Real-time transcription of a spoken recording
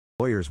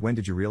Lawyers, when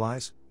did you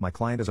realize my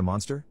client is a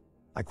monster?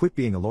 I quit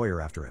being a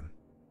lawyer after him.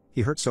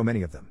 He hurt so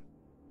many of them.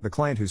 The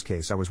client whose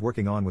case I was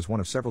working on was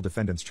one of several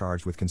defendants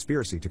charged with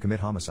conspiracy to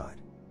commit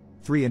homicide.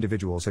 3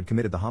 individuals had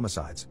committed the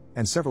homicides,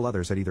 and several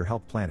others had either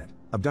helped plan it,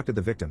 abducted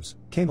the victims,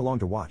 came along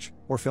to watch,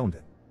 or filmed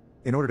it.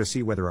 In order to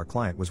see whether our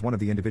client was one of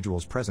the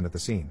individuals present at the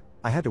scene,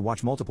 I had to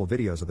watch multiple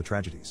videos of the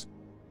tragedies.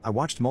 I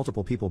watched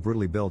multiple people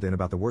brutally built in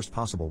about the worst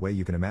possible way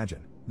you can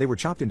imagine. They were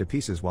chopped into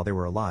pieces while they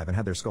were alive and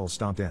had their skulls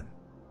stomped in.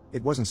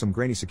 It wasn't some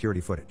grainy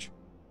security footage.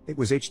 It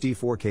was HD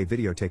 4K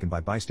video taken by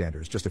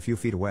bystanders just a few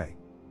feet away.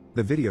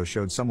 The video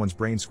showed someone's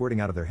brain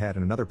squirting out of their head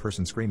and another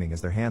person screaming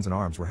as their hands and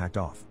arms were hacked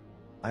off.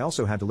 I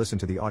also had to listen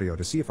to the audio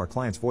to see if our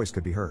client's voice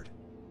could be heard.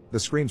 The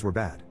screams were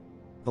bad.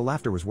 The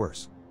laughter was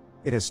worse.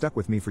 It has stuck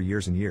with me for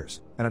years and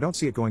years, and I don't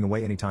see it going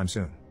away anytime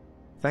soon.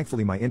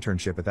 Thankfully, my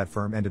internship at that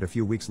firm ended a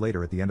few weeks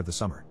later at the end of the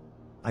summer.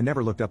 I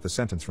never looked up the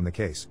sentence from the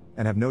case,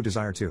 and have no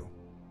desire to.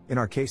 In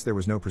our case, there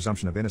was no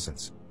presumption of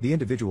innocence. The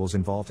individuals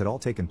involved had all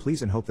taken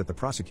pleas and hoped that the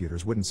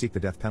prosecutors wouldn't seek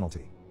the death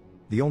penalty.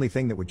 The only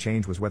thing that would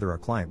change was whether our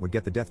client would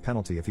get the death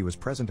penalty if he was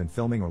present and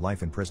filming, or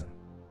life in prison.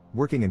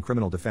 Working in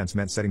criminal defense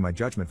meant setting my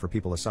judgment for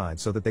people aside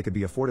so that they could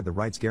be afforded the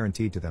rights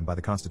guaranteed to them by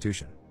the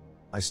Constitution.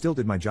 I still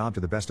did my job to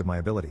the best of my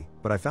ability,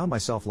 but I found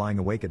myself lying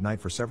awake at night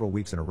for several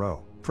weeks in a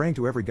row, praying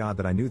to every god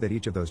that I knew that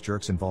each of those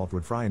jerks involved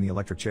would fry in the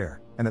electric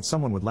chair, and that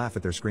someone would laugh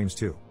at their screams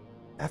too.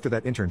 After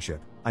that internship,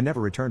 I never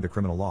returned to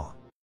criminal law.